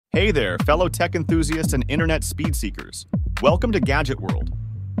Hey there, fellow tech enthusiasts and internet speed seekers. Welcome to Gadget World.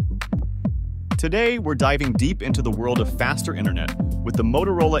 Today, we're diving deep into the world of faster internet with the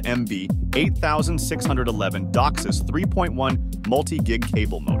Motorola MB8611 DOCSIS 3.1 Multi-Gig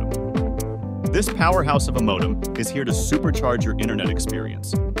Cable Modem. This powerhouse of a modem is here to supercharge your internet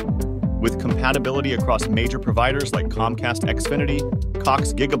experience. With compatibility across major providers like Comcast Xfinity,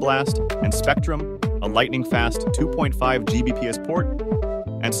 Cox Gigablast, and Spectrum, a lightning-fast 2.5 Gbps port,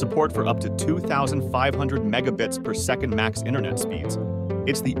 and support for up to 2,500 megabits per second max internet speeds,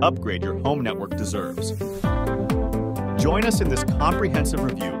 it's the upgrade your home network deserves. Join us in this comprehensive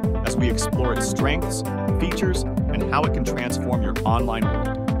review as we explore its strengths, features, and how it can transform your online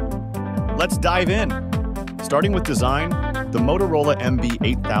world. Let's dive in! Starting with design, the Motorola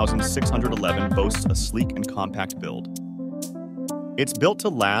MB8611 boasts a sleek and compact build. It's built to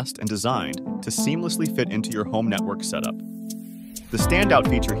last and designed to seamlessly fit into your home network setup. The standout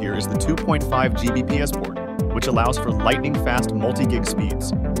feature here is the 2.5 Gbps port, which allows for lightning-fast multi-gig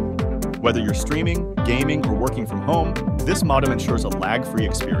speeds. Whether you're streaming, gaming, or working from home, this modem ensures a lag-free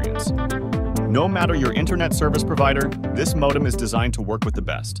experience. No matter your internet service provider, this modem is designed to work with the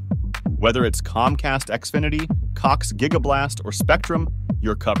best. Whether it's Comcast Xfinity, Cox Gigablast, or Spectrum,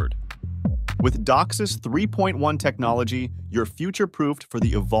 you're covered. With DOCSIS 3.1 technology, you're future-proofed for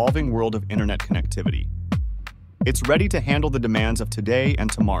the evolving world of internet connectivity. It's ready to handle the demands of today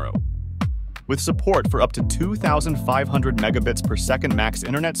and tomorrow. With support for up to 2,500 megabits per second max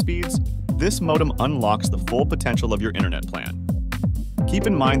internet speeds, this modem unlocks the full potential of your internet plan. Keep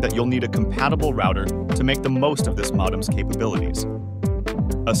in mind that you'll need a compatible router to make the most of this modem's capabilities.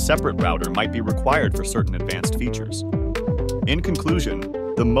 A separate router might be required for certain advanced features. In conclusion,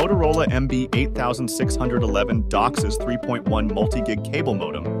 the Motorola MB8611 DOCSIS 3.1 Multi-Gig Cable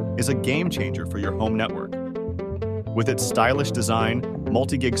Modem is a game-changer for your home network. With its stylish design,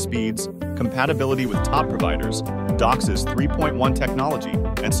 multi-gig speeds, compatibility with top providers, DOCSIS 3.1 technology,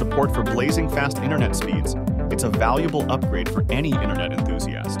 and support for blazing fast internet speeds, it's a valuable upgrade for any internet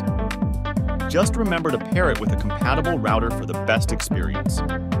enthusiast. Just remember to pair it with a compatible router for the best experience.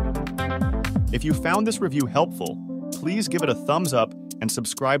 If you found this review helpful, please give it a thumbs up and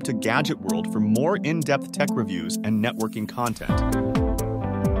subscribe to Gadget World for more in-depth tech reviews and networking content.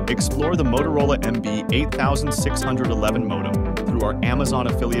 Explore the Motorola MB8611 modem through our Amazon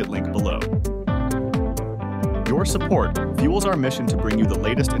affiliate link below. Your support fuels our mission to bring you the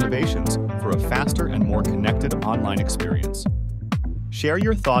latest innovations for a faster and more connected online experience. Share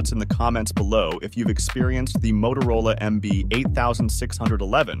your thoughts in the comments below if you've experienced the Motorola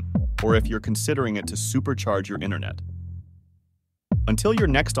MB8611 or if you're considering it to supercharge your internet. Until your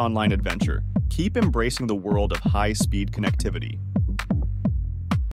next online adventure, keep embracing the world of high-speed connectivity.